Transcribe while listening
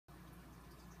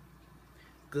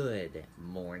Good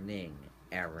morning,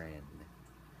 Erin.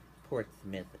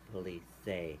 Portsmouth police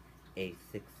say a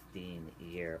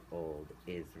 16-year-old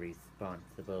is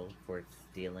responsible for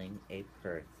stealing a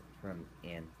purse from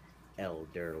an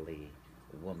elderly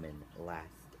woman last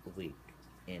week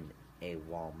in a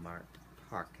Walmart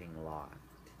parking lot.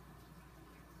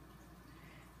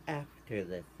 After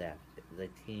the theft, the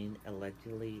teen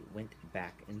allegedly went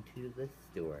back into the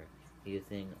store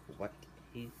using what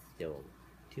he stole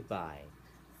to buy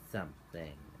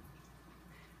something.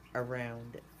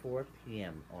 Around 4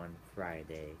 p.m. on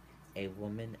Friday, a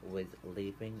woman was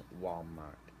leaving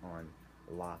Walmart on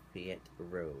Lafayette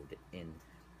Road in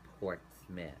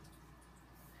Portsmouth.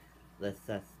 The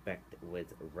suspect was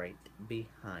right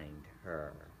behind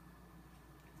her.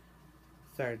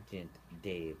 Sergeant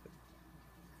Dave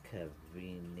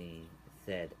Cavini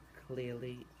said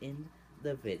clearly in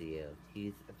the video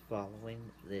he's following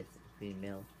this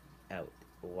female out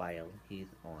while he's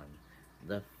on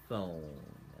the phone.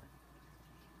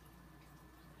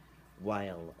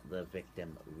 While the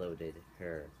victim loaded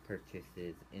her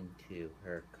purchases into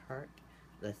her cart,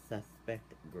 the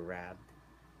suspect grabbed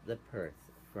the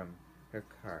purse from her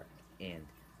cart and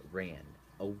ran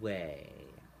away.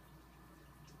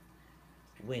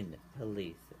 When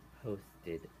police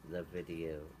posted the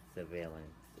video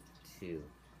surveillance to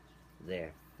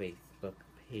their Facebook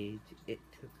page, it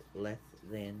took less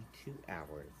than 2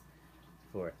 hours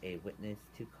for a witness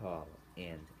to call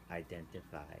and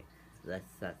identify the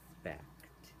suspect.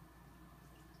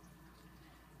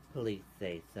 Police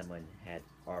say someone had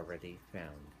already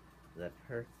found the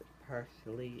purse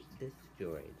partially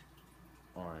destroyed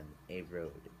on a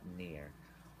road near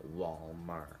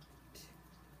Walmart.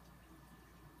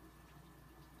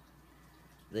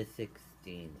 The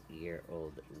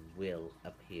 16-year-old will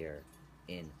appear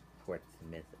in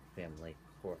Portsmouth Family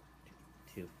Court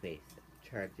to face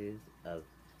charges of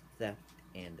theft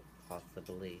and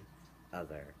possibly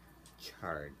other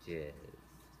charges.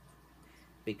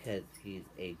 Because he's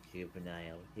a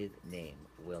juvenile, his name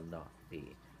will not be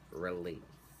released.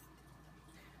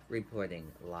 Reporting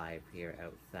live here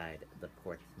outside the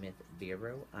Portsmouth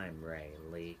Bureau, I'm Ray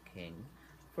Lee King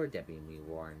for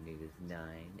WMUR News 9.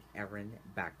 Erin,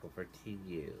 back over to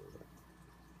you.